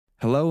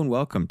Hello and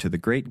welcome to The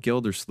Great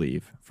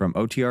Gildersleeve from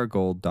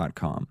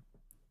OTRGold.com.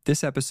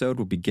 This episode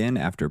will begin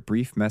after a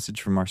brief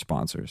message from our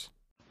sponsors.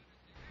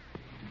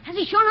 Has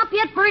he shown up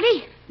yet,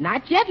 Bertie?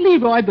 Not yet,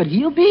 Leroy, but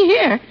he'll be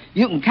here.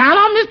 You can count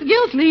on Mr.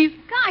 Gildersleeve.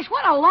 Gosh,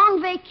 what a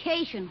long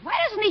vacation. Why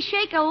doesn't he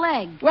shake a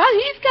leg? Well,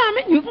 he's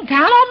coming. You can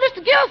count on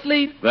Mr.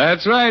 Gildersleeve.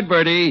 That's right,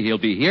 Bertie. He'll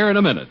be here in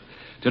a minute.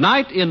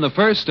 Tonight, in the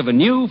first of a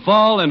new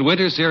fall and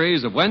winter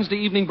series of Wednesday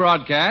evening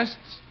broadcasts,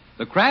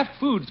 the Kraft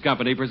Foods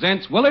Company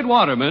presents Willard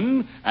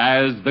Waterman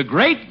as The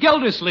Great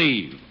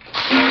Gildersleeve.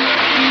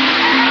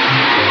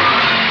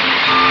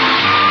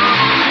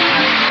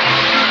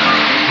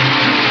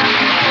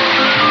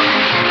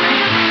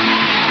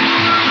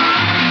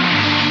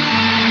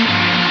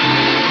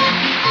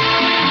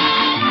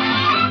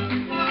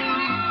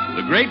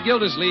 The Great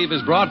Gildersleeve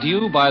is brought to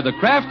you by the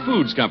Kraft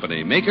Foods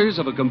Company, makers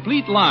of a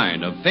complete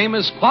line of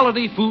famous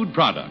quality food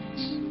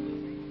products.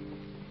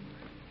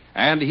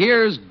 And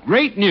here's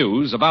great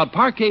news about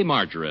Parquet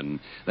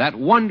margarine, that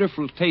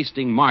wonderful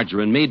tasting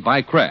margarine made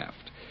by Kraft.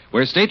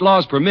 Where state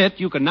laws permit,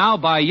 you can now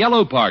buy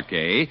yellow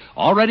Parquet,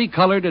 already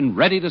colored and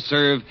ready to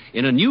serve,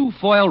 in a new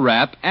foil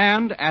wrap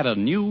and at a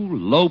new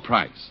low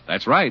price.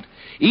 That's right.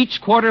 Each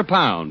quarter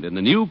pound in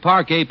the new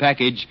Parquet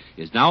package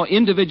is now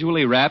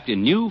individually wrapped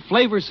in new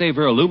Flavor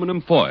Saver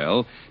aluminum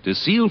foil to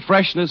seal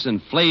freshness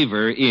and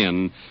flavor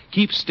in,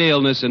 keep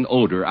staleness and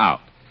odor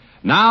out.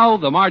 Now,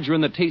 the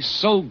margarine that tastes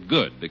so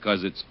good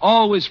because it's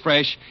always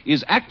fresh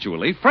is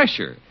actually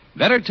fresher,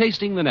 better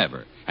tasting than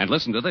ever. And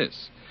listen to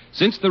this.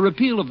 Since the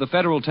repeal of the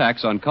federal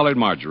tax on colored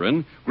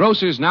margarine,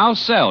 grocers now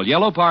sell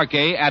yellow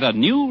Parquet at a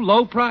new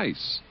low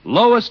price,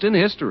 lowest in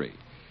history.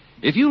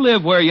 If you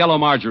live where yellow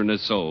margarine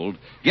is sold,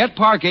 get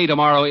Parquet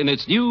tomorrow in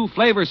its new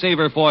Flavor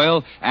Saver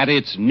foil at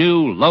its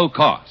new low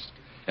cost.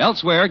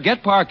 Elsewhere,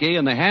 get Parquet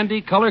in the handy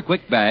Color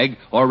Quick bag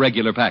or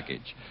regular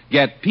package.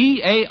 Get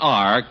Parkay.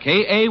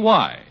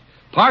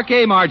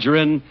 Parquet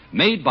margarine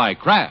made by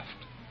Kraft.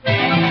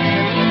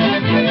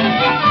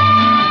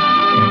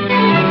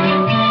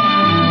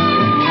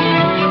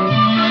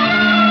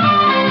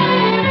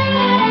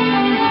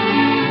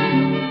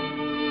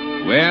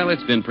 Well,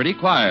 it's been pretty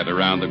quiet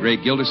around the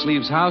Great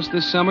Gildersleeve's house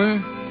this summer.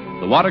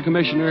 The water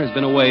commissioner has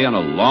been away on a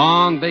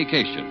long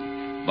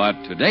vacation. But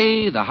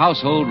today, the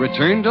household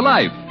returned to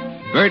life.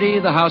 Bertie,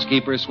 the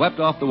housekeeper, swept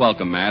off the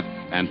welcome mat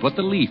and put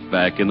the leaf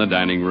back in the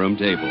dining room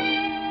table.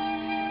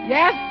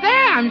 Yes, sir.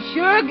 I'm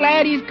sure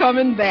glad he's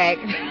coming back.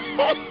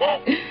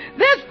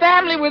 This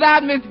family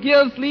without Mr.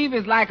 Gildersleeve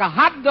is like a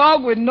hot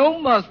dog with no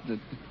mustard.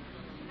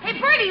 Hey,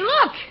 Bertie,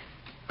 look.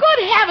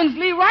 Good heavens,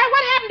 Leroy,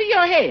 what happened to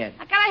your head?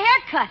 I got a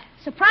haircut.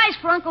 Surprise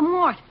for Uncle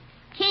Mort.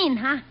 Keen,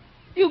 huh?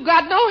 You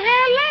got no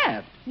hair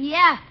left.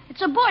 Yeah,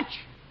 it's a butch.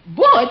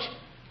 Butch?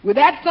 With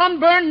that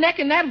sunburned neck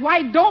and that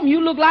white dome,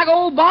 you look like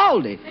old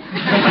Baldy.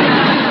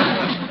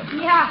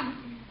 Yeah.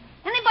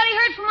 Anybody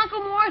heard from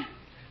Uncle Mort?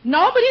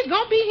 No, but he's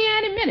going to be here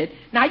any minute.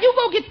 Now, you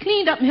go get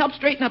cleaned up and help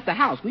straighten up the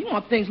house. We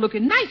want things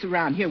looking nice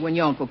around here when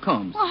your uncle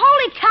comes. Well,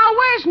 holy cow,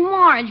 where's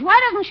Marge? Why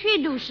doesn't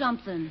she do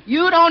something?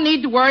 You don't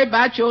need to worry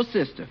about your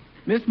sister.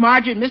 Miss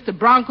Marjorie and Mr.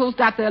 Bronco's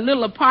got their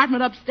little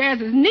apartment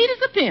upstairs as neat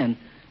as a pin.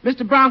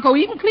 Mr. Bronco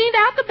even cleaned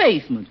out the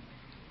basement.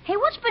 Hey,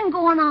 what's been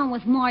going on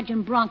with Marge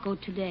and Bronco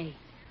today?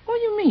 What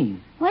do you mean?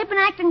 Well, they've been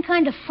acting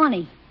kind of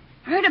funny.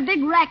 I heard a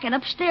big racket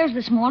upstairs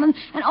this morning,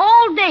 and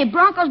all day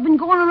Bronco's been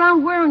going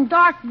around wearing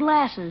dark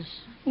glasses.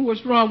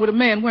 What's wrong with a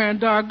man wearing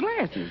dark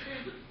glasses?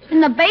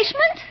 In the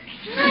basement?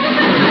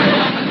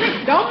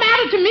 Don't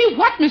matter to me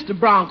what Mr.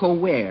 Bronco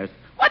wears.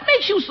 What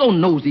makes you so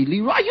nosy,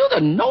 Leroy? You're the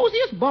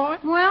nosiest boy.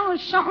 Well,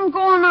 there's something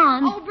going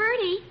on. Oh,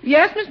 Bertie.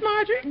 Yes, Miss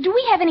Marjorie? Do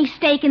we have any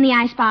steak in the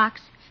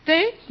icebox?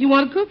 Steak? You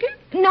want to cook it?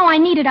 No, I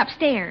need it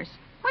upstairs.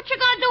 What you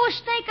gonna do with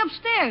steak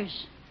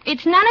upstairs?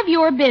 It's none of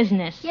your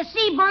business. You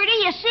see, Bertie,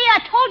 I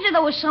told you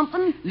there was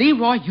something.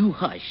 Leroy, you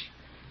hush.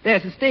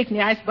 There's a steak in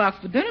the icebox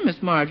for dinner,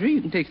 Miss Marjorie.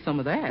 You can take some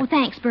of that. Well,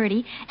 thanks,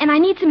 Bertie. And I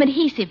need some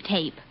adhesive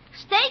tape.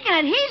 Steak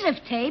and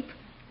adhesive tape?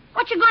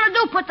 What you gonna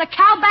do, put the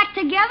cow back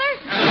together?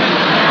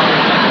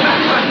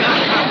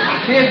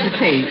 Here's the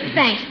tape.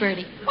 Thanks,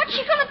 Bertie. What's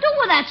she gonna do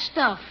with that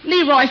stuff?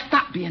 Leroy,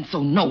 stop being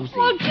so nosy.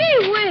 Well,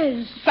 gee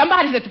whiz.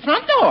 Somebody's at the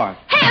front door.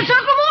 Hey, it's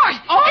Uncle Mort.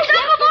 Oh, it's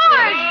Uncle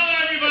Mort. Hello,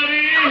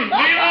 everybody.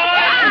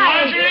 Leroy,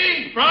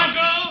 Marjorie,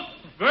 Bronco,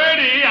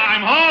 Bertie,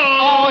 I'm home.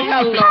 Oh,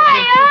 hello, Hiya.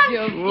 Mr.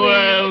 Gildersleeve.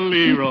 Well,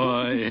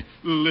 Leroy,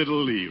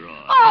 little Leroy.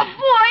 Oh,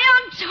 boy,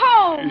 I'm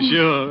told.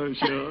 Sure.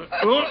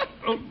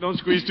 Oh, don't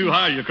squeeze too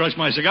hard. You'll crush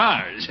my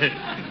cigars.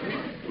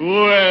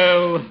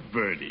 Well,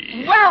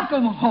 Bertie.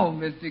 Welcome home,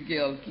 Mr.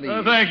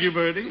 Gildersleeve. Thank you,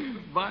 Bertie.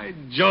 By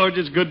George,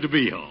 it's good to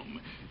be home.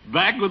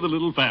 Back with the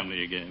little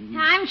family again.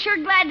 I'm sure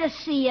glad to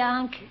see you,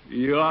 Unc.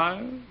 You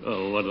are?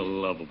 Oh, what a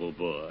lovable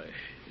boy.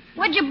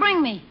 What'd you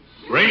bring me?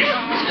 Raisins.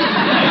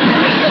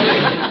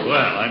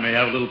 Well, I may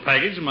have a little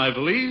package in my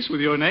valise with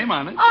your name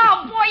on it.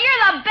 Oh, boy,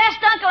 you're the best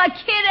uncle a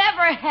kid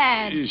ever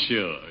had.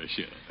 Sure.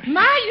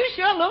 My, you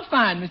sure look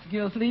fine, Mr.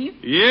 Gildersleeve.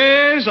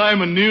 Yes,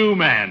 I'm a new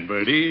man,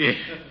 Bertie.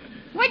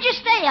 Where'd you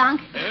stay,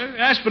 Unc?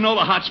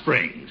 Aspinola Hot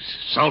Springs.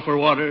 Sulfur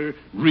water,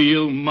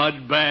 real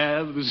mud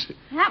baths.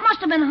 That must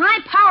have been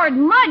high-powered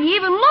mud. You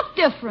even look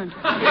different.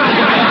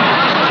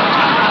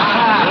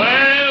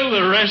 Well,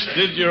 the rest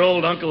did your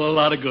old uncle a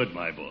lot of good,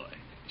 my boy.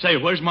 Say,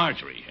 where's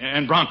Marjorie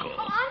and Bronco?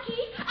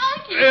 Unky.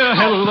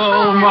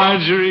 Hello,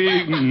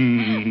 Marjorie.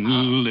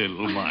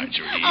 Little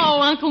Marjorie.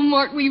 Oh, Uncle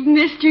Mort, we've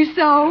missed you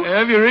so.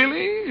 Have you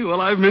really? Well,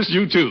 I've missed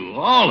you, too.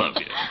 All of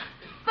you.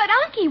 But,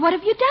 Unky, what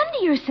have you done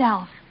to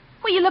yourself?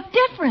 Well, you look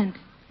different.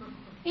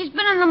 He's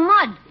been in the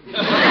mud.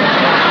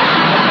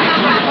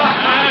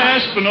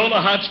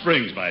 Aspinola Hot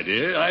Springs, my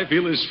dear. I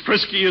feel as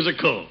frisky as a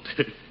colt.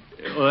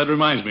 Well, that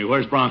reminds me,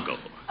 where's Bronco?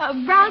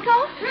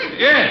 Bronco?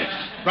 Yes,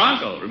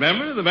 Bronco.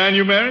 Remember, the man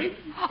you married?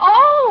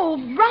 Oh,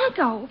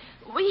 Bronco.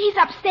 He's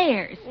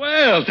upstairs.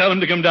 Well, tell him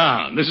to come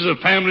down. This is a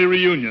family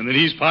reunion, and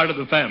he's part of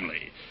the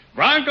family.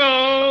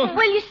 Bronco!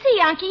 Will you see,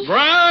 Unky?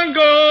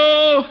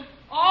 Bronco!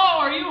 Oh,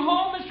 are you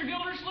home, Mr.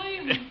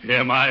 Gildersleeve?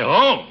 Am I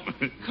home?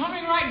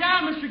 Coming right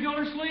down, Mr.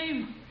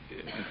 Gildersleeve.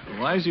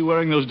 Why is he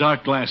wearing those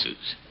dark glasses?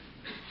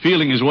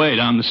 Feeling his way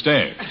down the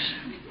stairs.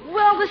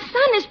 Well, the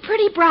sun is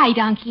pretty bright,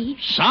 Unky.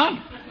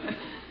 Sun?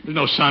 There's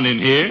no sun in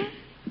here.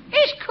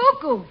 He's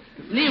cuckoo.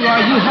 Leroy,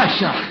 you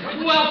hush up.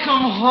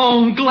 Welcome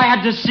home.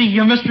 Glad to see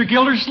you, Mr.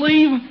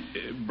 Gildersleeve.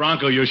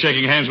 Bronco, you're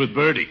shaking hands with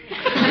Birdie.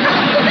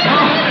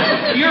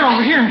 You're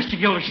over here, Mr.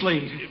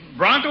 Gildersleeve.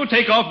 Bronco,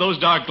 take off those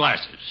dark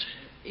glasses.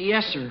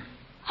 Yes, sir.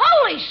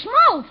 Holy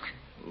smoke!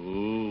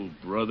 Oh,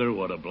 brother,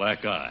 what a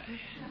black eye.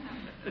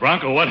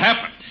 Bronco, what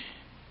happened?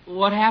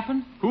 What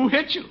happened? Who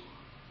hit you?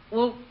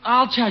 Well,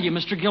 I'll tell you,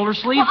 Mr.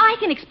 Gildersleeve. Well, I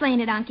can explain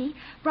it, Unky.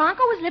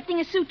 Bronco was lifting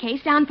a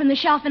suitcase down from the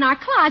shelf in our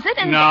closet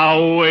and...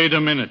 Now, wait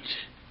a minute.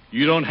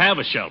 You don't have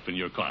a shelf in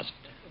your closet.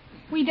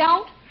 We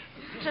don't?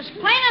 It's as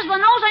plain as the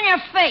nose on your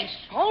face.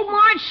 Old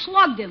Marge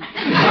slugged him.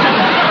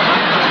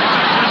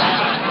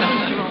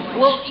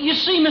 Well, you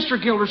see, Mr.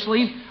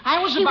 Gildersleeve, He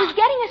was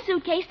getting a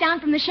suitcase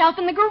down from the shelf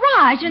in the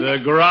garage and... The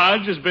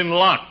garage has been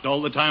locked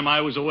all the time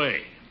I was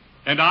away.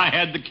 And I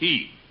had the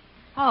key.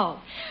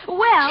 Oh.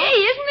 Well...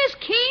 Gee, isn't this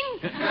keen?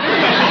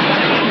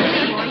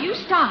 Leroy, you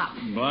stop.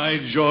 By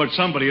George,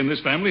 somebody in this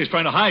family is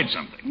trying to hide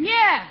something.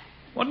 Yeah.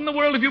 What in the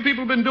world have you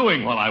people been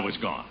doing while I was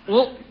gone?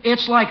 Well,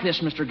 it's like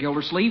this, Mr.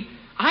 Gildersleeve.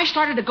 I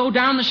started to go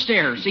down the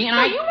stairs, see, and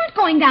No, you weren't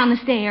going down the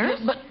stairs.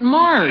 But,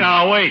 Marge...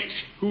 Now, wait.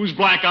 Whose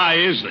black eye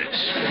is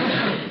this?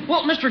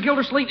 Well, Mr.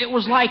 Gildersleeve, it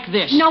was like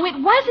this. No, it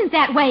wasn't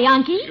that way,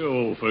 Unky.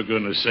 Oh, for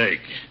goodness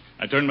sake.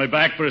 I turned my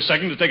back for a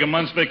second to take a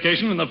month's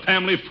vacation, and the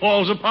family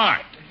falls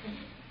apart.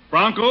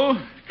 Bronco,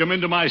 come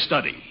into my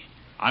study.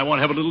 I want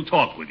to have a little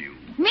talk with you.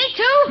 Me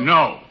too?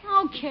 No.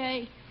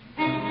 Okay.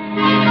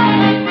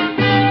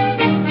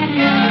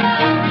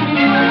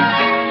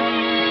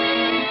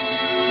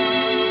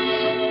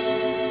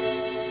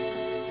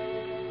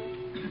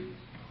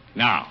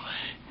 Now,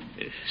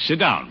 sit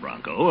down,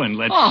 Bronco, and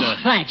let's... Oh,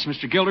 thanks,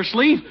 Mr.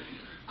 Gildersleeve.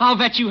 I'll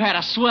bet you had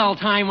a swell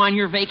time on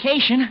your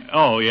vacation.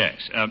 Oh,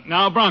 yes.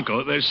 Now,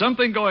 Bronco, there's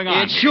something going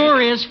on. It sure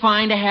is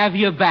fine to have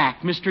you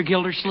back, Mr.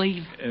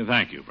 Gildersleeve.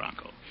 Thank you,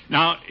 Bronco.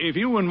 Now, if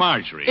you and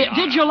Marjorie... It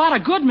did you a lot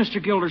of good,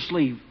 Mr.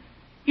 Gildersleeve.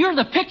 You're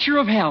the picture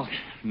of health.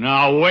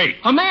 Now, wait.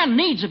 A man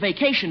needs a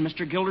vacation,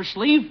 Mr.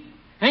 Gildersleeve,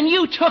 and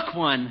you took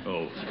one.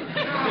 Oh.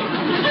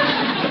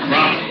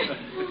 Bronco,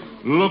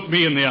 look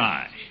me in the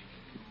eye.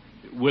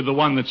 With the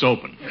one that's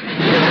open.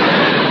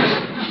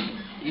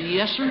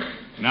 Yes, sir?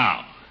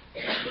 Now,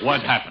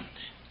 what happened?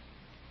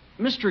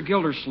 Mr.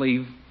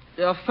 Gildersleeve,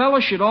 a fella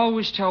should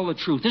always tell the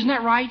truth. Isn't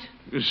that right?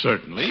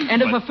 Certainly.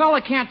 And if a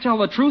fella can't tell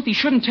the truth, he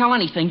shouldn't tell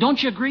anything.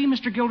 Don't you agree,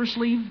 Mr.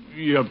 Gildersleeve?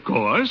 Yeah, of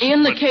course.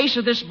 In the case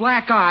of this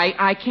black eye,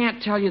 I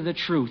can't tell you the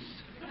truth.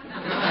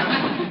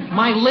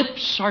 My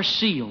lips are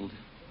sealed.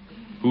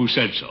 Who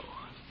said so?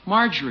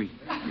 Marjorie.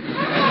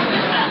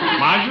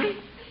 Marjorie?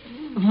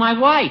 My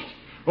wife.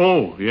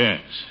 Oh,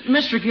 yes.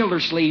 Mr.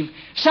 Gildersleeve,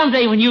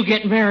 someday when you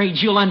get married,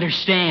 you'll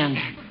understand.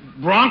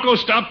 Bronco,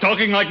 stop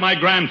talking like my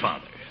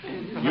grandfather.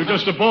 You're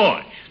just a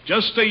boy.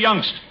 Just a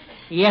youngster.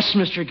 Yes,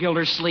 Mr.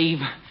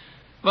 Gildersleeve,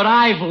 but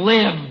I've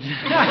lived.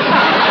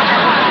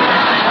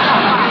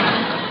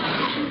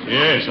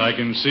 Yes, I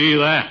can see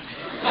that.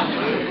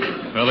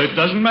 Well, it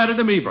doesn't matter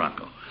to me,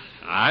 Bronco.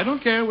 I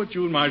don't care what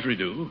you and Marjorie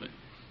do.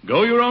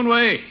 Go your own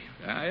way.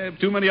 I have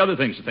too many other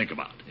things to think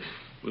about.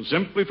 We'll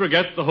simply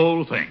forget the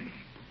whole thing.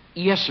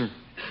 Yes, sir.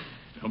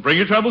 Don't bring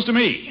your troubles to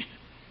me.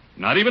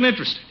 Not even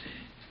interested.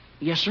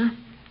 Yes, sir.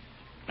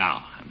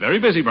 Now, I'm very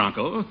busy,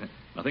 Bronco.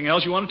 Nothing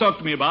else you want to talk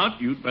to me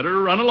about. You'd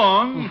better run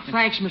along. Oh,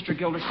 thanks, Mr.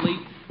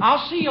 Gildersleeve.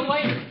 I'll see you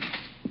later.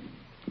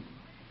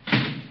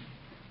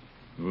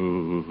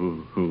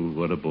 Ooh,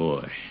 what a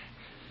boy.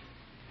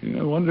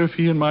 I wonder if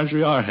he and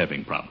Marjorie are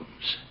having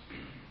problems.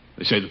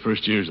 They say the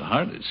first year's the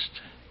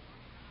hardest.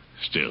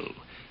 Still,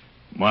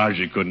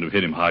 Marjorie couldn't have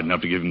hit him hard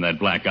enough to give him that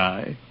black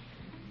eye.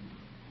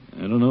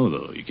 I don't know,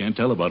 though. You can't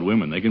tell about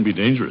women. They can be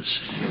dangerous.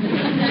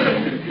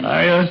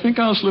 I think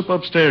I'll slip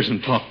upstairs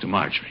and talk to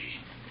Marjorie.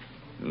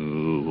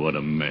 Ooh, what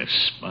a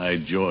mess. By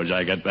George,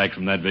 I got back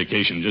from that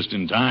vacation just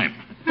in time.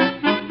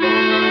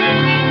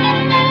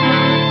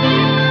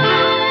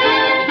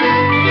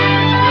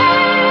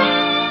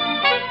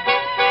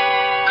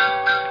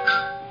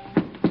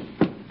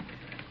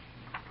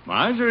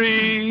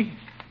 Marjorie,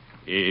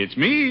 it's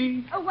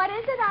me. Oh, what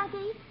is it,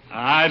 Unky?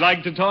 I'd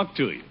like to talk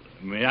to you.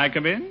 May I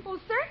come in? Well,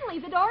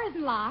 certainly. The door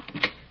isn't locked.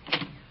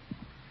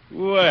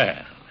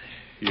 Well,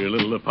 your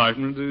little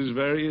apartment is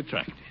very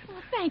attractive.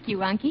 Well, thank you,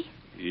 Unky.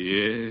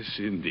 Yes,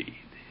 indeed.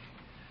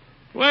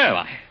 Well,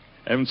 I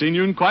haven't seen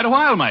you in quite a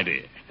while, my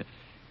dear.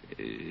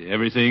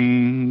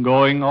 Everything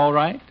going all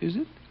right, is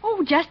it?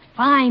 Oh, just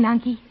fine,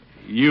 Unky.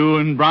 You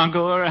and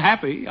Bronco are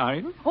happy, are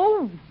you?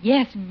 Oh,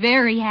 yes,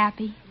 very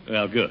happy.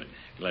 Well, good.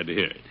 Glad to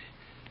hear it.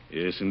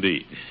 Yes,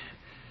 indeed.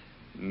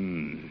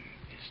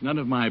 It's none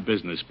of my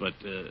business, but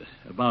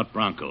about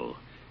Bronco.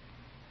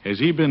 Has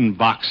he been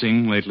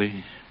boxing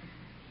lately?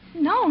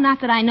 No,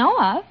 not that I know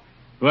of.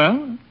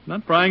 Well,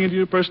 not prying into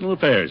your personal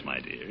affairs,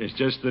 my dear. It's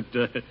just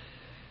that,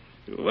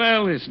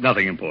 well, it's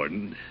nothing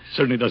important.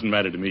 Certainly doesn't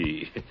matter to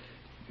me.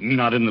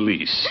 Not in the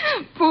least.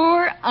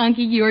 Poor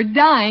Unky, you're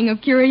dying of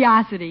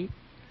curiosity.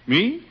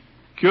 Me?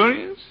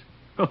 Curious?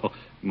 Oh,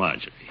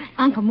 Marjorie.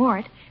 Uncle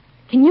Mort,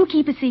 can you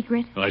keep a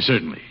secret? Why,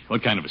 certainly.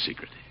 What kind of a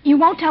secret? You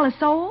won't tell a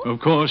soul?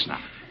 Of course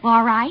not.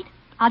 All right.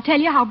 I'll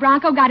tell you how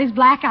Bronco got his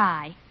black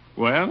eye.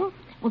 Well?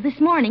 Well, this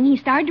morning he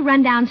started to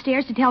run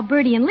downstairs to tell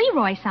Bertie and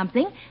Leroy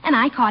something, and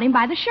I caught him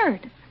by the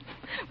shirt.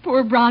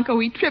 Poor Bronco,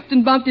 he tripped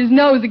and bumped his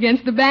nose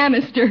against the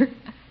banister.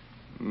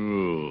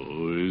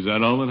 Oh, is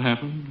that all that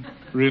happened?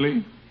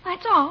 Really?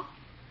 That's all.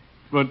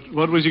 But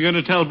what was you going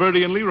to tell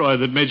Bertie and Leroy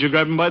that made you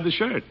grab him by the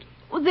shirt?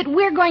 Well, that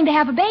we're going to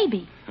have a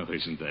baby. Oh,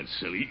 isn't that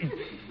silly?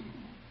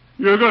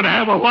 You're going to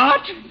have a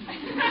what?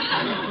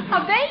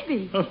 A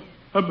baby.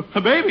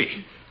 A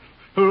baby?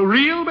 A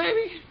real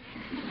baby?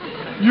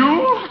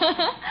 You?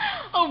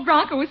 Oh,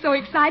 Bronco was so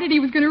excited he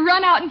was going to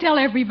run out and tell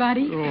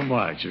everybody. Oh,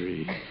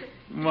 Marjorie.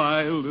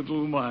 My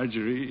little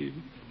Marjorie.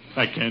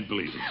 I can't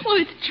believe it. Well,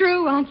 it's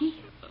true, Unky.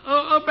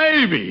 A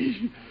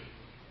baby.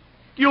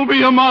 You'll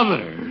be a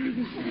mother.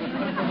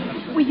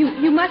 Well,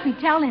 you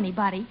mustn't tell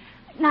anybody.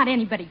 Not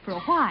anybody for a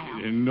while.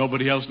 And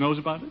nobody else knows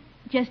about it?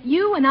 Just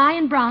you and I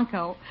and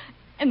Bronco.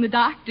 And the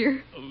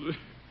doctor. Of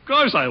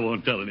course I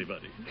won't tell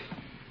anybody.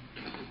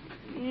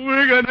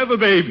 We're going to have a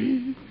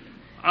baby.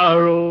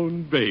 Our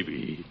own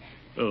baby.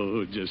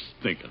 Oh, just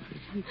think of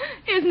it.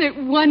 Isn't it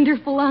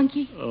wonderful,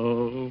 Unky?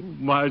 Oh,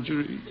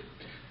 Marjorie.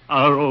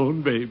 Our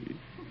own baby.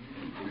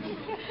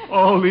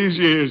 All these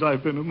years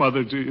I've been a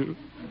mother to you.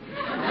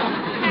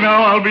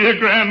 Now I'll be a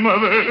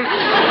grandmother.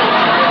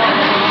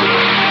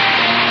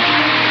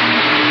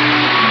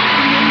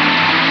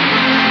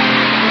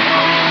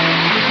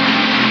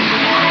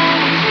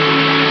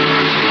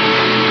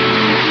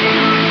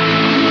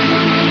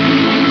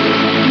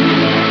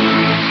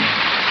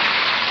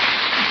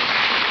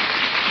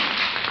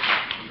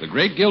 The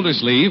Great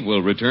Gildersleeve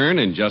will return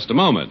in just a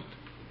moment.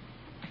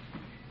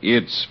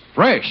 It's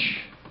fresh.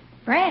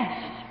 Fresh.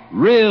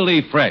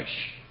 Really fresh.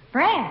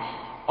 Fresh.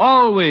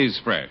 Always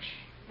fresh.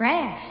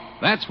 Fresh.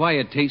 That's why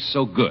it tastes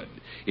so good.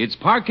 It's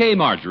Parquet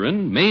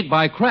margarine made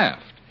by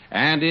Kraft.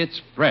 And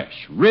it's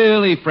fresh,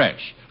 really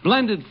fresh.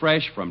 Blended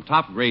fresh from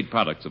top-grade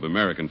products of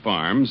American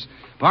farms.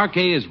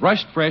 Parquet is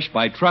rushed fresh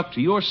by truck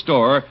to your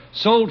store,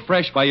 sold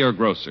fresh by your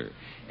grocer.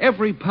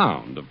 Every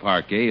pound of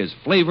Parquet is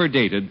flavor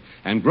dated,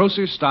 and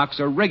grocer stocks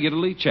are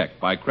regularly checked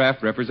by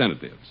Kraft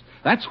representatives.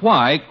 That's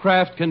why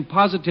Kraft can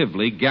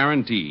positively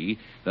guarantee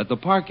that the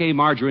Parquet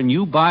margarine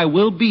you buy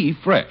will be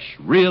fresh,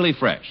 really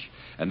fresh.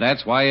 And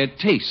that's why it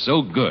tastes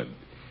so good.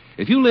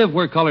 If you live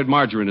where colored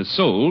margarine is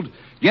sold,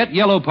 get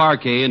yellow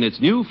Parquet in its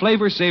new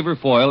Flavor Saver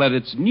foil at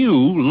its new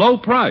low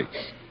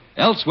price.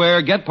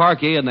 Elsewhere, get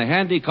Parquet in the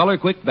handy Color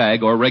Quick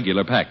bag or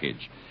regular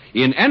package.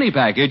 In any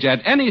package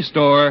at any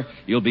store,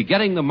 you'll be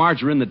getting the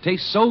margarine that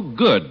tastes so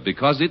good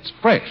because it's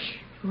fresh.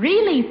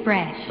 Really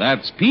fresh.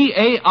 That's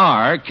Parkay,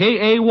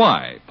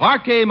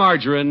 Parquet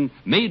margarine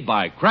made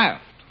by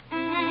Kraft.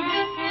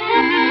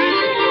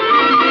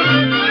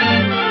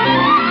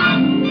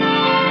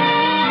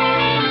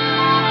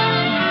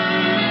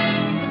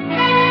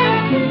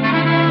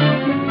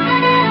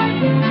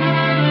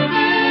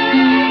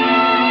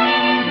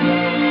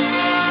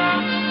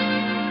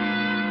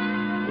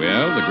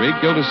 The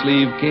Great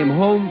Gildersleeve came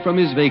home from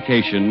his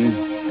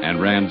vacation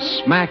and ran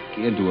smack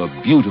into a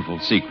beautiful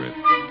secret.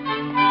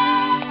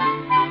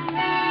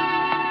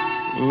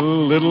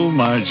 Oh, little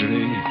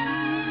Marjorie,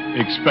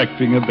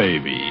 expecting a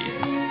baby.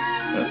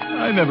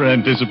 I never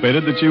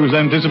anticipated that she was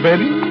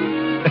anticipating.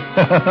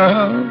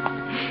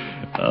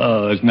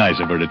 Oh, it's nice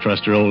of her to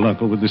trust her old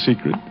uncle with the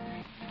secret.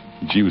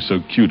 She was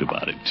so cute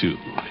about it, too.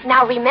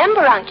 Now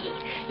remember, Unky,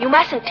 you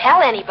mustn't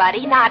tell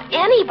anybody, not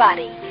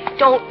anybody.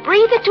 Don't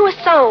breathe it to a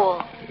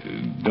soul.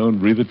 Don't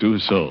breathe it to a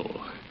soul.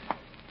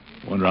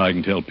 Wonder how I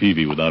can tell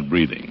Peavy without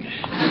breathing.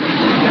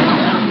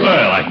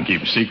 Well, I can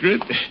keep a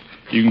secret.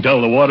 You can tell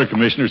the water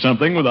commissioner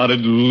something without it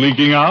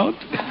leaking out.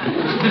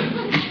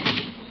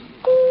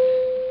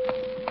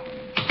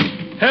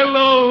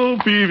 Hello,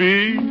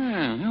 Peavy.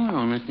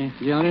 Hello, Mr.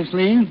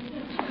 Gildersleeve.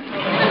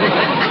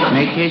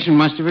 Vacation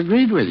must have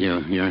agreed with you.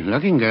 You're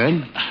looking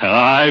good.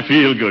 I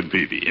feel good,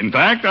 Peavy. In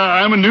fact,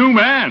 I'm a new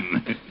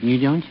man. You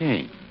don't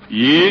say.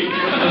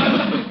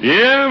 Yeah.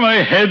 Yeah,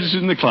 my head's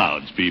in the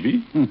clouds,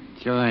 Peavy.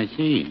 So I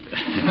see.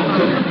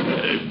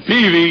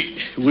 Peavy,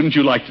 wouldn't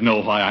you like to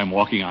know why I'm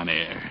walking on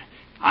air?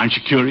 Aren't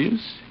you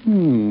curious?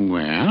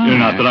 Well...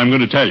 Not that I'm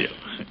going to tell you.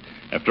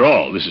 After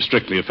all, this is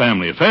strictly a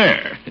family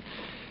affair. It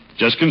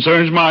just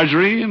concerns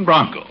Marjorie and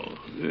Bronco.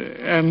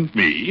 And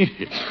me.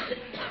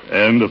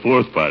 And the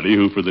fourth party,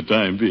 who for the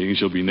time being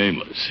shall be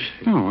nameless.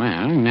 Oh,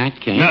 well, in that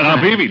case... Now,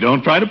 Peavy,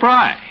 don't try to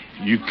pry.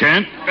 You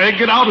can't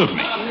egg it out of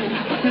me.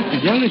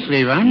 Mr.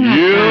 Gildersleeve, I'm not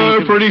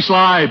You're pretty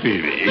sly,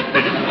 Peavy.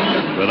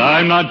 But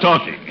I'm not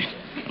talking.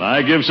 When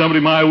I give somebody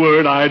my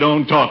word, I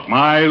don't talk.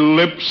 My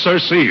lips are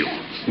sealed.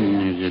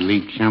 There's a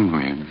leak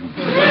somewhere.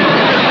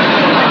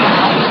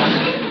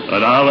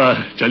 But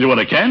I'll tell you what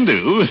I can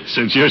do,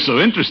 since you're so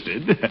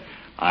interested.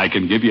 I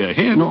can give you a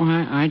hint. No,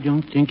 I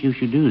don't think you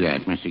should do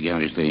that, Mr.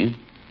 Gildersleeve.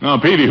 Now,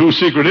 Peavy, whose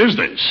secret is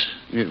this?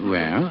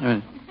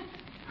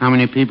 How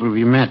many people have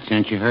you met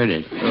since you heard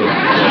it?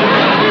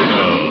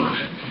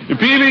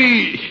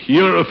 Peavy,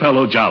 you're a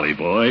fellow jolly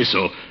boy,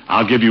 so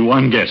I'll give you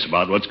one guess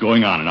about what's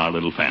going on in our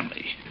little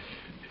family.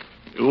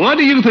 What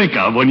do you think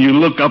of when you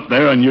look up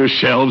there on your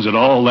shelves at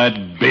all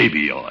that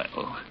baby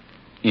oil?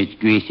 It's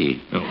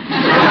greasy. Oh.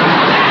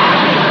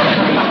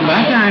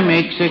 But I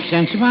make 6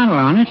 cents a bottle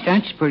on it.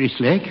 That's pretty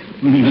slick.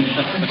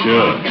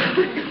 Sure.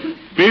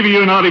 Peavy,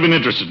 you're not even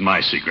interested in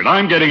my secret.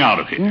 I'm getting out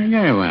of here.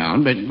 Very well.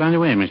 But, by the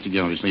way, Mr.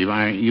 Gildersleeve,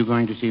 are you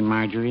going to see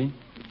Marjorie?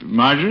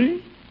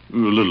 Marjorie? A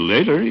little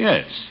later,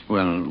 yes.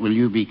 Well, will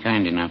you be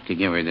kind enough to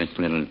give her this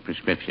little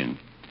prescription?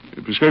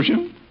 A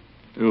prescription?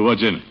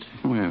 What's in it?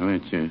 Well,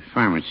 it's a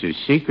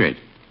pharmacist's secret.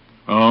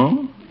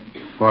 Oh?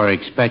 For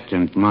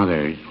expectant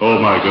mothers. Oh,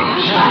 my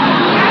goodness.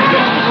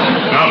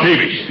 Now,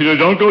 Peavy,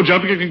 don't go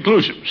jumping at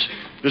conclusions.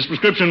 This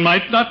prescription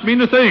might not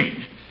mean a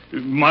thing.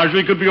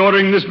 Marjorie could be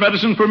ordering this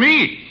medicine for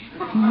me.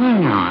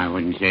 Well, no, I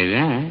wouldn't say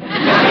that.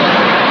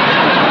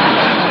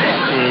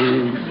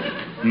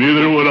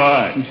 Neither would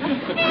I.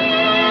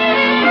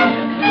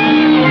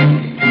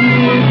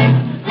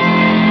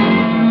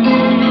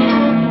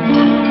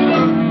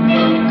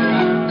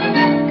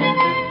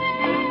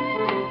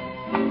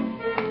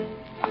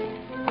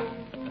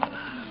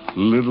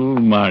 Little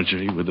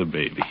Marjorie with a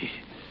baby.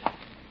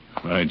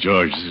 By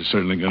George, this is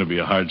certainly going to be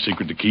a hard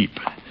secret to keep.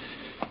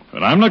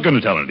 But I'm not going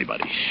to tell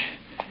anybody.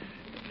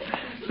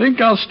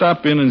 Think I'll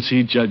stop in and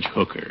see Judge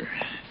Hooker.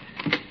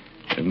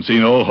 Haven't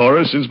seen old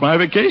Horace since my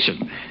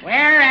vacation.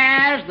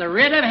 Whereas the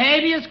writ of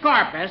habeas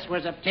corpus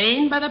was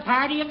obtained by the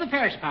party of the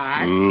first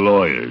part.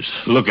 Lawyers.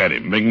 Look at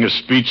him, making a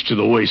speech to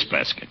the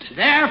wastebasket.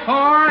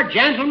 Therefore,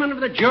 gentlemen of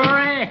the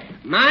jury,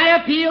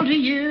 my appeal to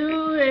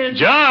you is...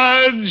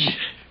 Judge!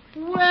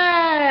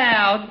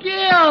 Well,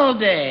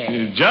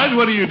 Gildy. Judge,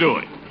 what are you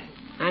doing?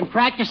 I'm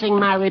practicing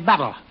my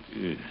rebuttal.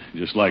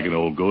 Just like an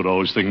old goat,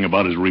 always thinking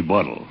about his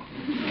rebuttal.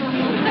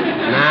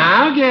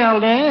 Now,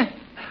 Gildy,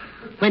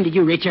 when did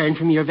you return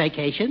from your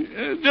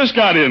vacation? Just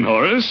got in,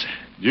 Horace.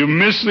 Did you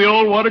miss the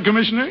old water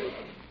commissioner?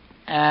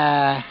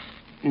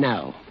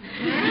 No.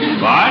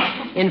 What?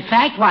 In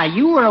fact, while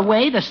you were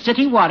away, the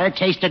city water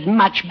tasted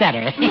much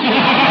better.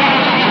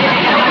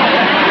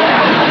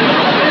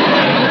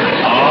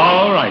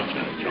 All right,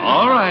 Judge.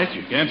 All right.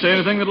 You can't say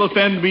anything that'll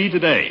offend me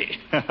today.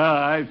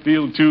 I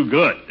feel too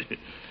good.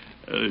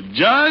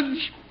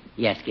 Judge?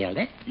 Yes,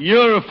 Gildy?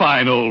 You're a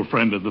fine old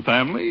friend of the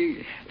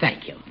family.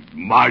 Thank you.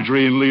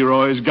 Marjorie and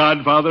Leroy's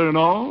godfather and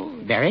all.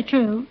 Very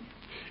true.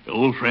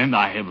 Old friend,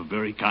 I have a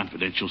very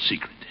confidential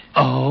secret.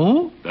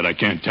 Oh? That I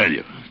can't tell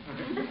you.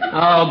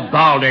 Oh,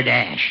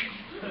 balderdash.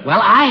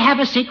 Well, I have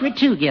a secret,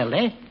 too,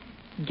 Gildy.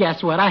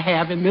 Guess what I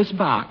have in this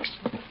box?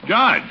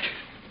 Judge,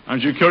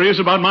 aren't you curious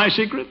about my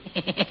secret?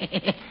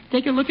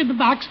 Take a look at the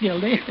box,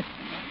 Gildy.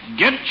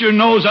 Get your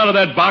nose out of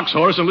that box,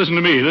 Horace, and listen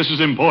to me. This is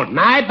important.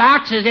 My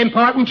box is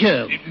important,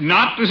 too.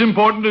 Not as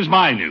important as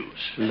my news.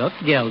 Look,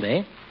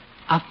 Gildy.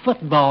 A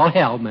football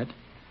helmet.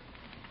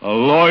 A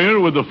lawyer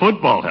with a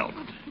football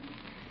helmet.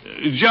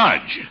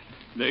 Judge,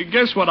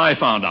 guess what I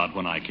found out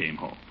when I came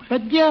home?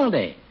 But,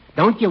 Gildy,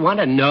 don't you want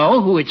to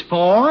know who it's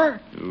for?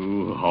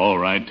 Ooh, all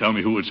right. Tell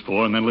me who it's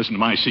for, and then listen to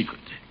my secret.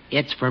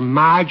 It's for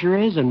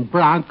Marjorie's and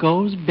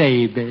Bronco's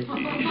baby. Well,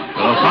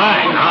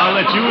 fine. I'll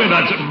let you in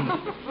on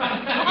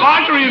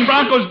Marjorie and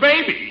Bronco's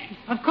baby.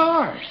 Of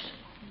course.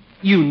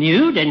 You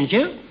knew, didn't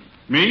you?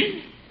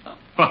 Me?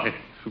 Why,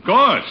 of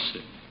course.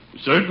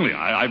 Certainly.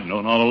 I've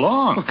known all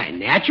along. Why,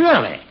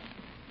 naturally.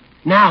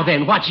 Now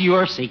then, what's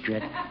your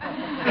secret?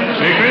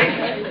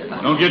 Secret?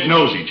 Don't get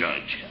nosy,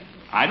 Judge.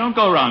 I don't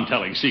go around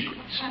telling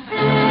secrets.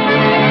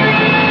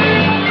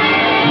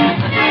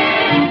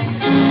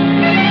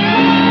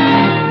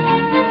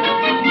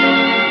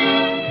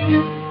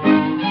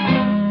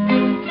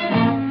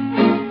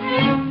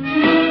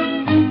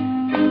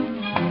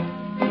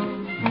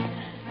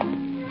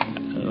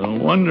 I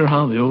wonder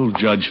how the old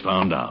judge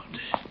found out.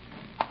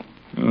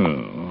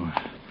 Oh,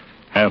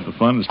 half the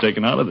fun is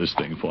taken out of this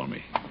thing for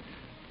me.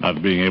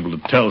 Not being able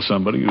to tell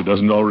somebody who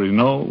doesn't already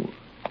know,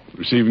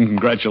 receiving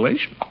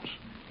congratulations.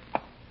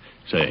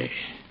 Say,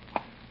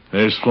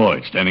 there's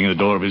Floyd standing in the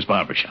door of his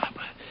barber shop.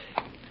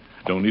 I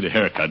don't need a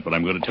haircut, but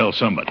I'm going to tell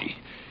somebody.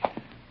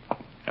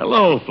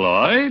 Hello,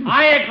 Floyd.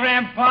 Hiya,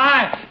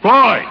 Grandpa.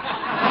 Floyd!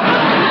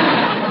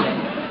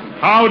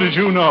 How did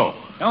you know?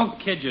 Don't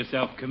kid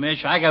yourself,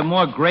 Commish. I got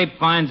more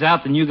grapevines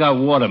out than you got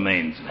water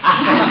mains. Come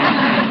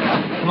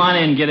on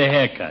in and get a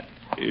haircut.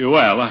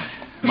 Well, I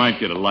might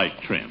get a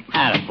light trim.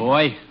 Atta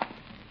boy.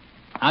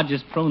 I'll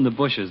just prune the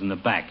bushes in the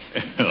back.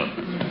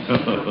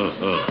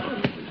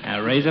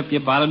 Now raise up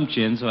your bottom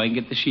chin so I can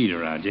get the sheet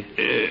around you.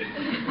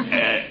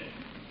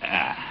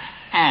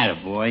 Atta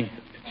boy.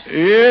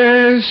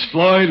 Yes,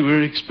 Floyd,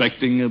 we're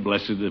expecting a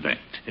blessed event.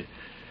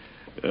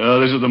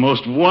 This is the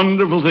most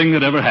wonderful thing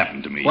that ever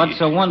happened to me. What's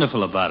so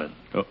wonderful about it?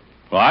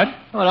 What?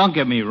 Oh, don't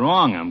get me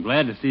wrong. I'm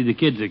glad to see the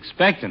kids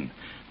expecting.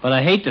 But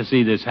I hate to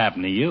see this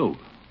happen to you.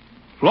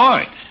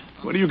 Floyd,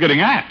 what are you getting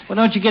at? Well,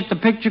 don't you get the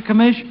picture,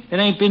 Commish? It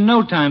ain't been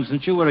no time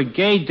since you were a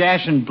gay,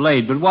 dashing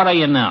blade. But what are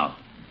you now?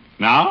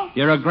 Now?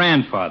 You're a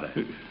grandfather.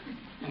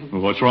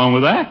 Well, what's wrong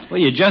with that? Well,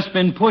 you just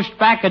been pushed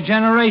back a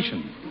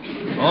generation.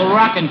 Old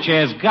rocking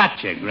chair's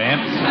got you,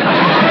 Gramps.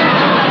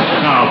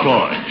 Now,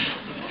 Floyd,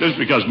 just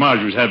because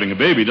Marjorie's having a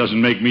baby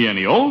doesn't make me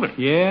any older.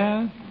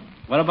 Yeah?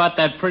 What about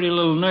that pretty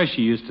little nurse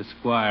you used to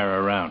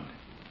squire around?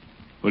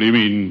 What do you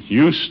mean,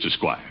 used to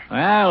squire?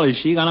 Well, is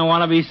she going to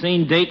want to be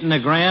seen dating a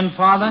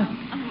grandfather?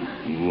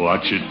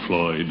 Watch it,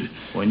 Floyd.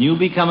 When you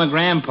become a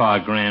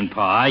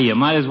Grandpa, you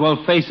might as well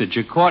face it.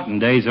 Your courting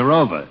days are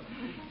over.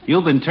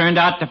 You've been turned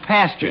out to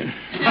pasture.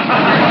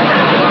 Now,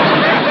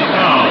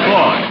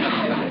 Floyd,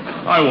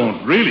 I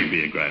won't really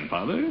be a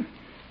grandfather.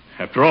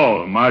 After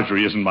all,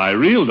 Marjorie isn't my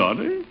real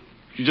daughter.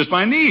 She's just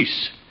my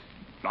niece.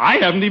 I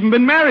haven't even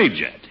been married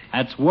yet.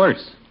 That's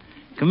worse.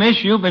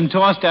 Commish, you've been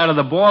tossed out of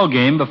the ball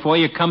game before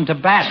you come to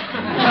bat.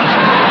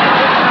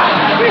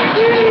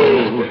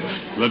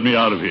 Oh, let me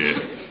out of here.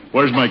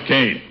 Where's my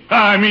cane?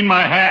 I mean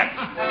my hat.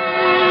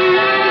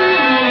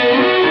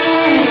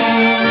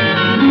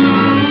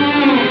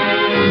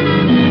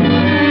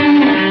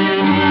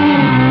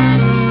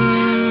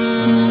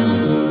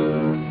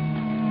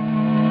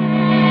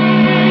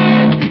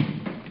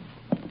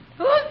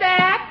 Who's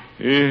that?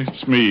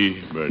 It's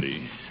me,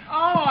 Bertie.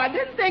 Oh, I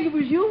didn't think it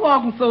was you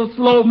walking so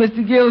slow,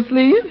 Mr.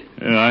 Gillsleeve.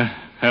 Yeah, I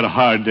had a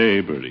hard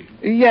day, Bertie.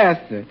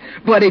 Yes, sir.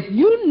 But if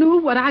you knew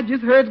what I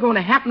just heard is going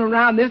to happen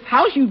around this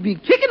house, you'd be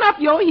kicking up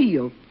your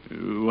heels.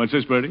 What's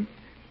this, Bertie?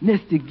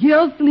 Mr.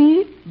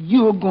 Gillsleeve,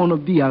 you're going to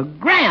be a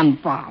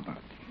grandfather.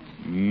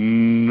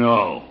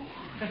 No.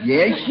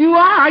 Yes, you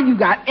are. You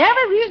got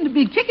every reason to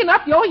be kicking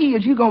up your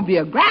heels. You're going to be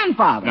a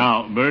grandfather.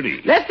 Now,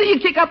 Bertie. Let's see you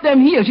kick up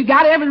them heels. You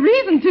got every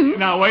reason to.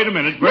 Now, wait a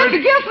minute, Mr. Bertie.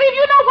 Gillsleeve,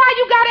 you know why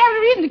you got every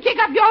reason to kick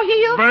up your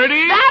heels?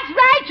 Bertie? That's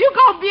right. You're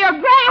going to be a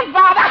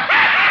grandfather.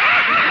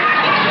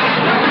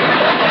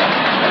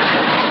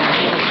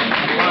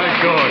 By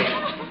George,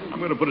 I'm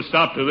going to put a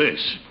stop to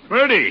this.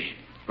 Bertie,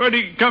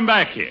 come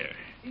back here.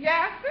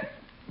 Yes, sir?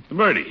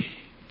 Bertie,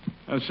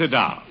 now sit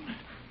down.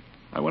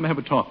 I want to have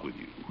a talk with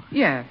you.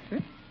 Yes, sir.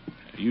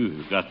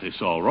 You've got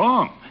this all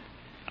wrong.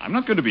 I'm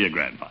not going to be a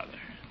grandfather.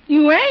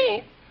 You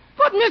ain't.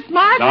 But Miss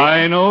Marjorie...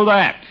 I know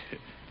that.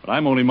 But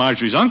I'm only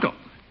Marjorie's uncle.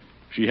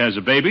 If she has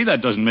a baby,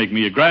 that doesn't make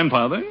me a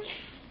grandfather.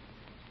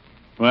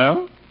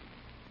 Well,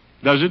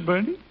 does it,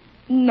 Bertie?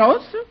 No,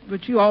 sir.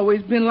 But you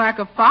always been like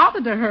a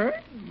father to her.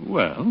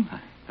 Well,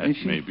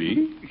 that may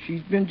be.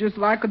 She's been just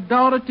like a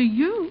daughter to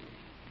you.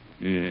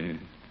 Yeah,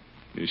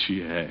 yes,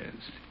 she has.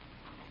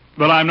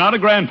 But I'm not a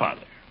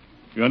grandfather.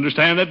 You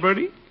understand that,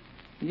 Bertie?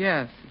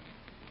 Yes.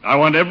 I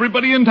want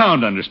everybody in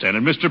town to understand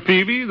it. Mr.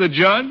 Peavy, the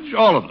judge,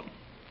 all of them.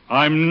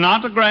 I'm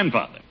not a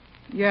grandfather.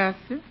 Yes,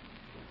 sir.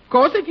 Of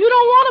course, if you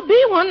don't want to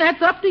be one,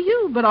 that's up to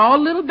you. But all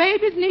little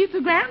babies needs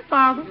a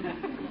grandfather.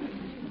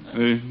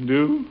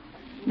 Do?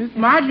 Miss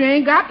Marjorie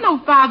ain't got no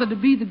father to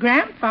be the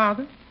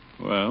grandfather.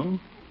 Well,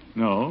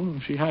 no,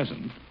 she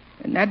hasn't.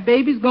 And that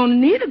baby's going to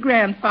need a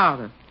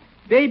grandfather.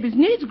 Babies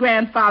needs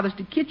grandfathers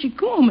to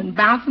kitchy-coom and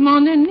bounce them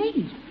on their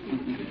knees.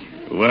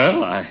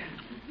 Well, I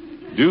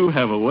do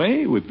have a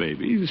way with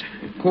babies.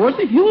 Of course,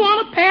 if you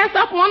want to pass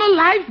up one of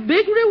life's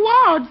big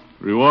rewards.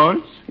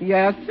 Rewards?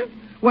 Yes, sir.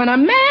 When a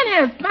man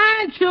has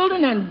fine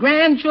children and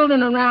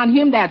grandchildren around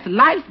him, that's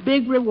life's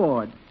big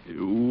reward.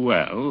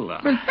 Well,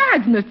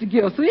 Besides, Mr.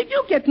 Gillsleeve,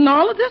 you're getting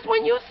all of this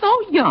when you're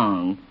so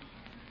young.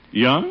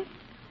 Young?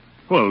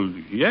 Well,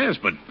 yes,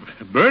 but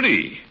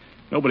Bertie,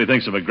 nobody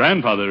thinks of a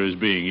grandfather as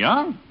being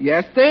young.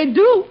 Yes, they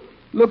do.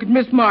 Look at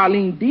Miss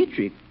Marlene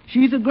Dietrich.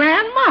 She's a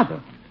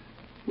grandmother.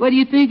 What do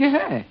you think of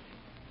her?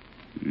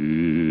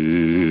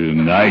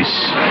 Nice.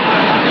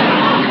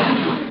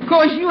 Of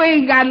course, you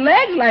ain't got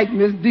legs like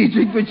Miss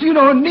Dietrich, but you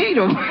don't need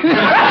them.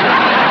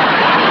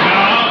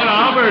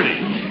 Now,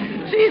 Bertie.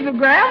 She's a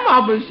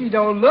grandma, but she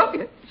don't look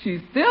it.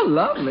 She's still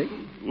lovely.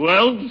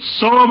 Well,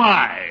 so am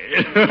I.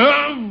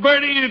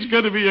 Bertie, it's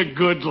going to be a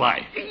good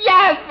life.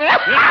 Yes.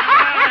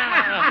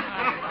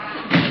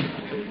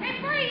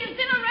 Hey, Bertie, is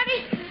dinner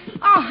ready?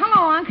 Oh,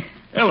 hello, Unc.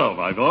 Hello,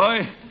 my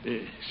boy.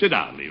 Sit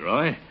down,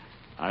 Leroy.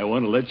 I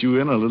want to let you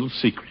in a little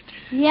secret.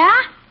 Yeah?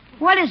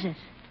 What is it?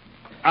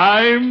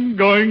 I'm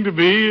going to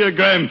be a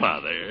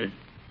grandfather.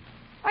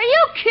 Are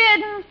you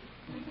kidding?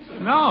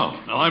 No,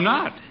 I'm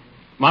not.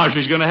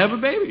 Marjorie's going to have a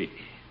baby.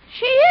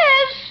 She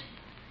is?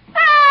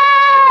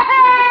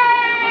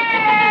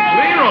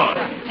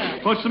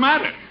 Leroy, what's the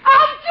matter?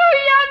 I'm too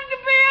young to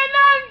be an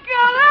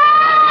uncle.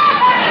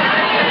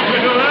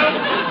 Well,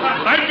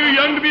 I'm too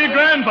young to be a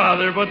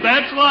grandfather, but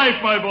that's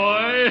life, my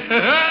boy.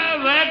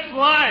 That's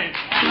life.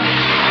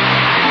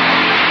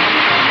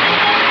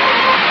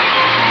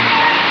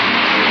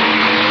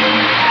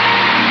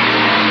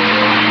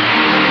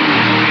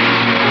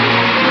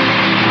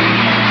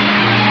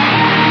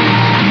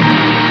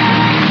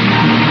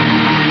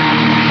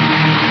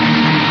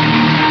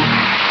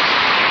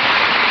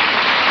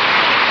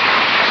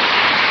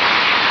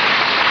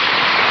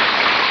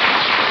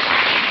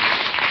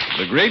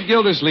 The Great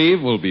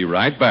Gildersleeve will be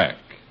right back.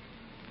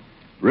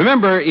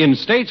 Remember, in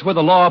states where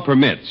the law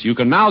permits, you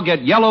can now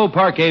get yellow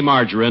parquet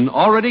margarine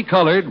already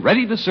colored,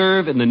 ready to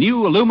serve in the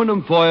new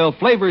aluminum foil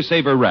Flavor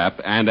Saver wrap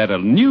and at a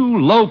new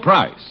low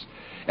price.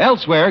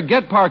 Elsewhere,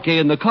 get parquet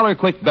in the Color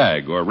Quick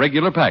bag or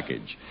regular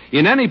package.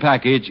 In any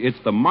package, it's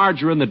the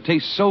margarine that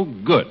tastes so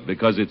good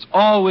because it's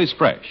always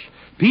fresh.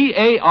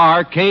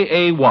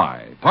 Parkay,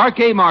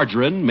 parquet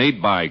margarine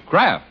made by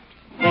Kraft.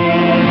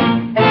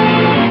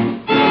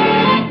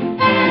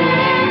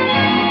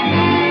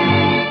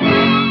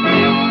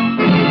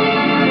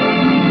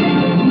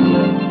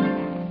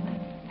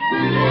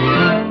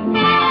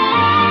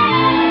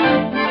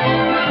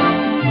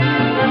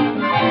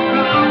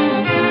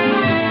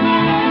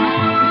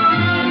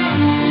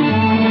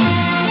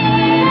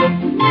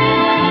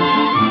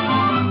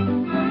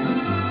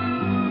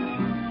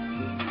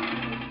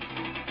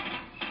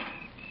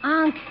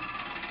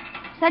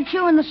 Is that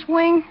you in the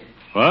swing?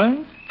 What?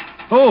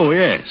 Oh,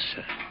 yes.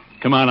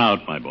 Come on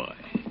out, my boy.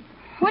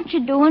 What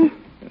you doing?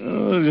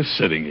 Oh, just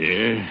sitting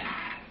here,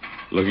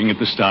 looking at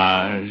the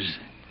stars,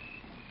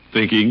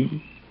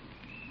 thinking.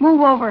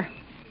 Move over.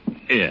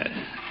 Yes.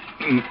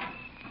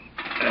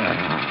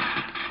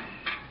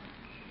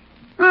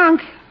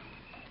 Unc,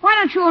 why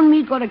don't you and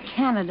me go to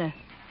Canada?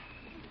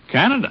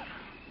 Canada?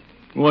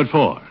 What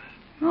for?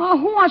 Oh,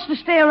 who wants to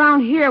stay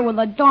around here with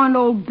a darned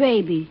old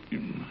baby?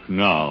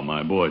 No,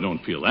 my boy,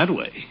 don't feel that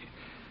way.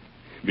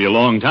 Be a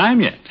long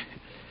time yet.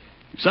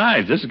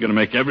 Besides, this is going to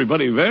make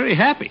everybody very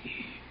happy.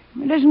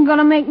 It isn't going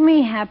to make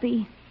me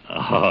happy.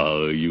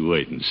 Oh, you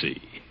wait and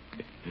see.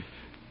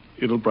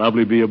 It'll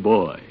probably be a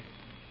boy.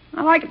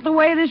 I like it the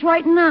way it is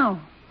right now,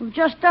 with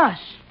just us.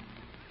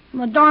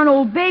 When the darn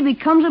old baby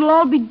comes, it'll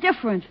all be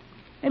different.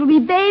 It'll be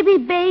baby,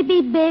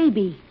 baby,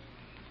 baby.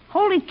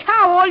 Holy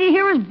cow, all you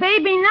hear is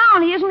baby now,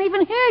 and he isn't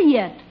even here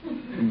yet.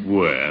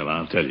 Well,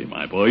 I'll tell you,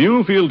 my boy,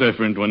 you'll feel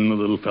different when the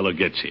little fellow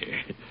gets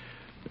here.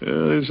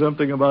 There's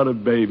something about a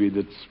baby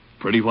that's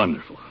pretty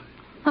wonderful.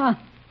 Huh.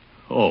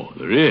 Oh,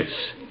 there is.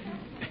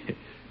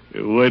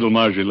 Wait till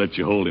Marjorie lets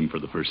you hold him for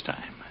the first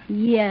time.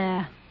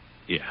 Yeah.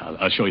 Yeah,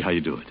 I'll show you how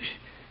you do it.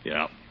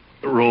 Yeah,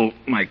 I'll roll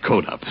my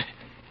coat up.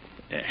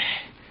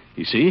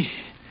 You see?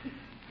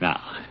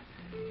 Now,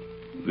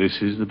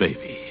 this is the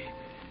baby.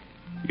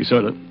 You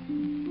sort of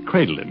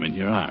cradle him in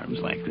your arms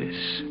like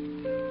this.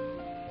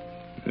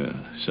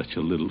 Such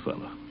a little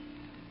fellow.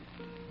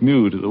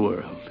 New to the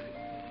world.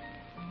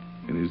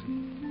 And his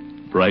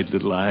bright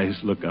little eyes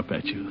look up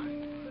at you.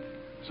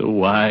 So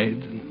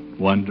wide and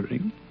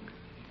wondering.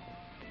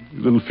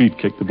 His little feet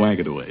kick the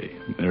blanket away.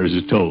 There's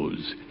his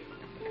toes.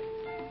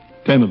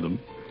 10 of them.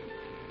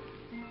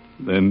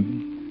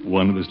 Then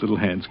one of his little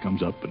hands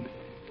comes up and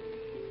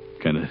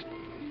kind of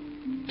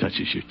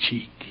touches your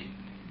cheek.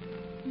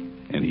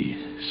 And he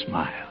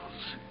smiles.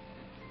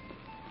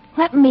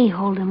 Let me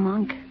hold him,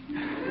 Unc.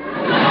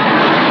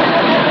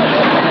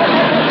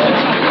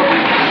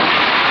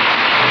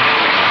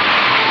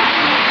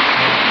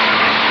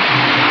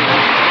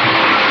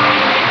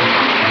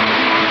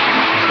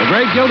 The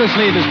Great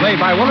Gildersleeve is played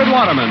by Willard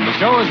Waterman. The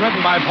show is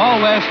written by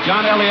Paul West,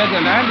 John Elliott,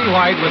 and Andy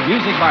White with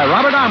music by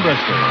Robert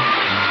Armbruster.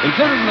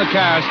 Included in the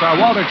cast are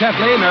Walter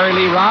Tetley, Mary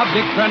Lee Robb,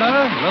 Dick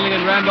Trenna,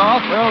 Lillian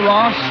Randolph, Earl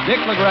Ross, Dick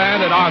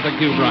LeGrand, and Arthur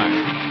Q.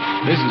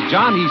 Bryan. This is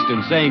John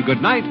Heaston saying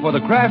goodnight for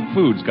the Kraft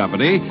Foods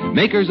Company,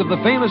 makers of the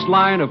famous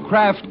line of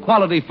Kraft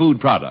quality food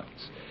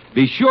products.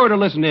 Be sure to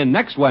listen in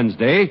next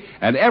Wednesday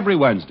and every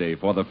Wednesday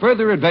for the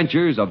further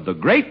adventures of the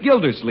Great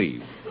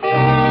Gildersleeve.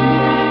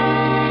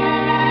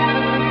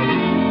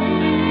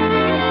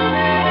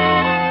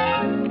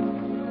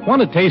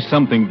 Want to taste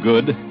something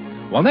good?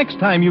 Well, next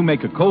time you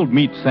make a cold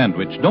meat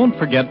sandwich, don't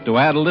forget to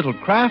add a little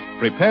Kraft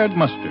prepared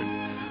mustard.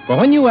 For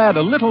when you add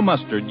a little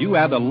mustard, you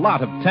add a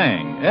lot of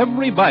tang.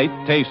 Every bite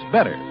tastes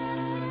better.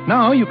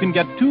 Now you can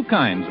get 2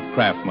 kinds of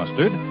Kraft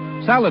mustard.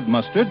 Salad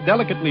mustard,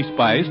 delicately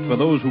spiced for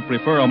those who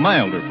prefer a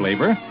milder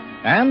flavor,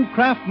 and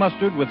Kraft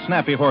mustard with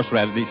snappy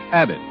horseradish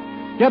added.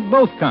 Get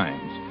both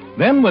kinds.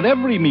 Then with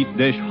every meat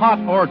dish, hot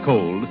or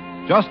cold,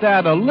 just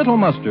add a little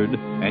mustard,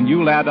 and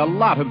you'll add a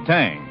lot of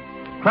tang.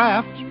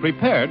 Kraft's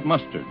prepared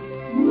mustard.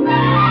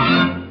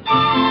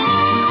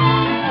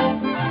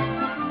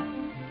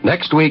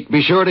 Next week,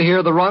 be sure to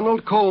hear the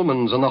Ronald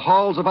Colemans and the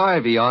Halls of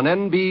Ivy on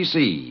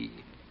NBC.